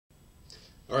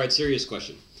Alright, serious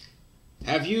question.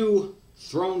 Have you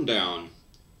thrown down,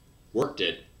 worked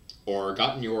it, or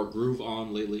gotten your groove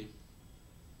on lately?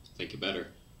 Think you better.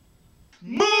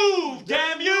 Move,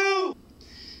 damn you!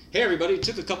 Hey everybody,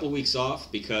 took a couple weeks off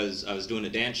because I was doing a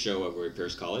dance show over at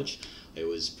Pierce College. It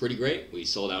was pretty great. We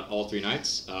sold out all 3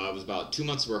 nights. It was about 2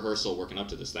 months of rehearsal working up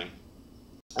to this thing.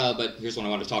 But here's what I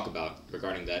want to talk about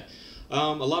regarding that.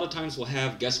 A lot of times we'll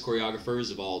have guest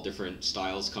choreographers of all different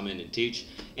styles come in and teach,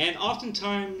 and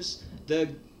oftentimes the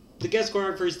guest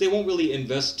choreographers, they won't really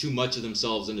invest too much of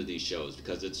themselves into these shows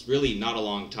because it's really not a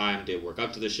long time to work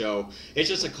up to the show. It's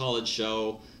just a college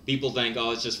show. People think,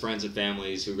 oh, it's just friends and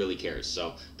families, who really cares?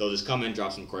 So they'll just come in,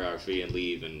 drop some choreography, and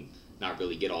leave and not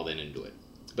really get all that into it.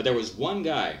 But there was one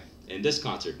guy in this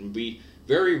concert, and we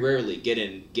very rarely get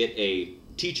a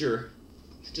teacher,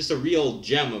 just a real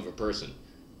gem of a person,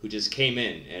 who just came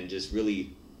in and just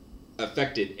really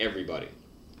affected everybody.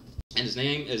 And his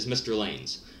name is Mr.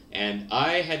 Lanes. And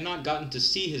I had not gotten to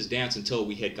see his dance until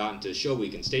we had gotten to show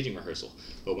week and staging rehearsal.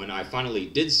 But when I finally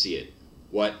did see it,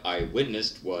 what I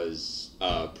witnessed was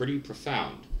pretty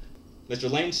profound. Mr.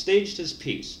 Lanes staged his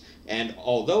piece, and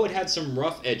although it had some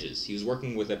rough edges, he was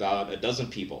working with about a dozen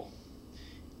people.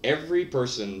 Every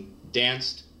person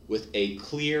danced with a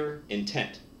clear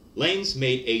intent. Lanes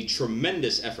made a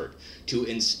tremendous effort to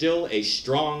instill a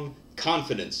strong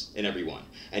confidence in everyone,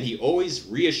 and he always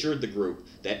reassured the group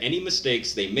that any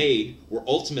mistakes they made were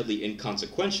ultimately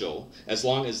inconsequential as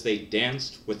long as they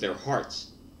danced with their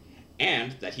hearts,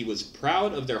 and that he was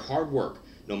proud of their hard work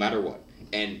no matter what.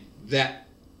 And that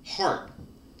heart,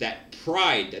 that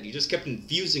pride that he just kept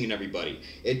infusing in everybody,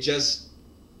 it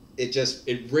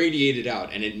radiated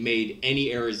out, and it made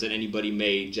any errors that anybody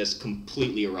made just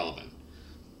completely irrelevant.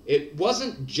 It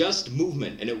wasn't just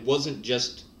movement, and it wasn't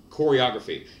just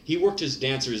choreography. He worked his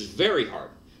dancers very hard,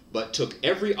 but took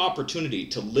every opportunity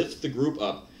to lift the group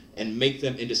up and make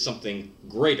them into something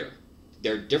greater,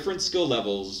 their different skill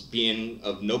levels being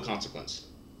of no consequence.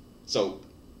 So,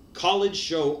 college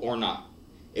show or not,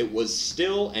 it was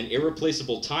still an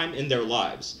irreplaceable time in their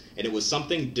lives, and it was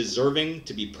something deserving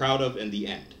to be proud of in the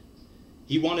end.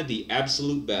 He wanted the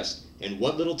absolute best in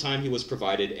what little time he was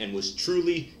provided and was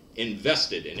truly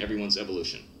invested in everyone's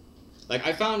evolution. Like,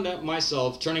 I found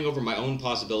myself turning over my own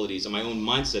possibilities and my own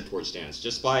mindset towards dance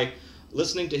just by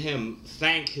listening to him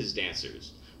thank his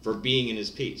dancers for being in his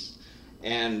piece.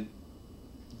 And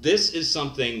this is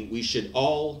something we should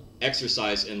all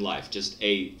exercise in life, just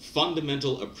a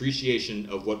fundamental appreciation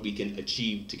of what we can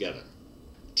achieve together.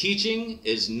 Teaching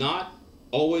is not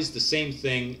always the same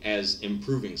thing as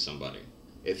improving somebody.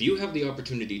 If you have the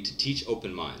opportunity to teach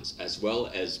open minds as well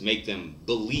as make them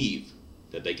believe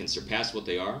that they can surpass what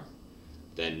they are,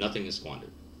 then nothing is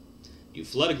squandered. You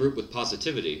flood a group with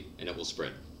positivity and it will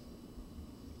spread.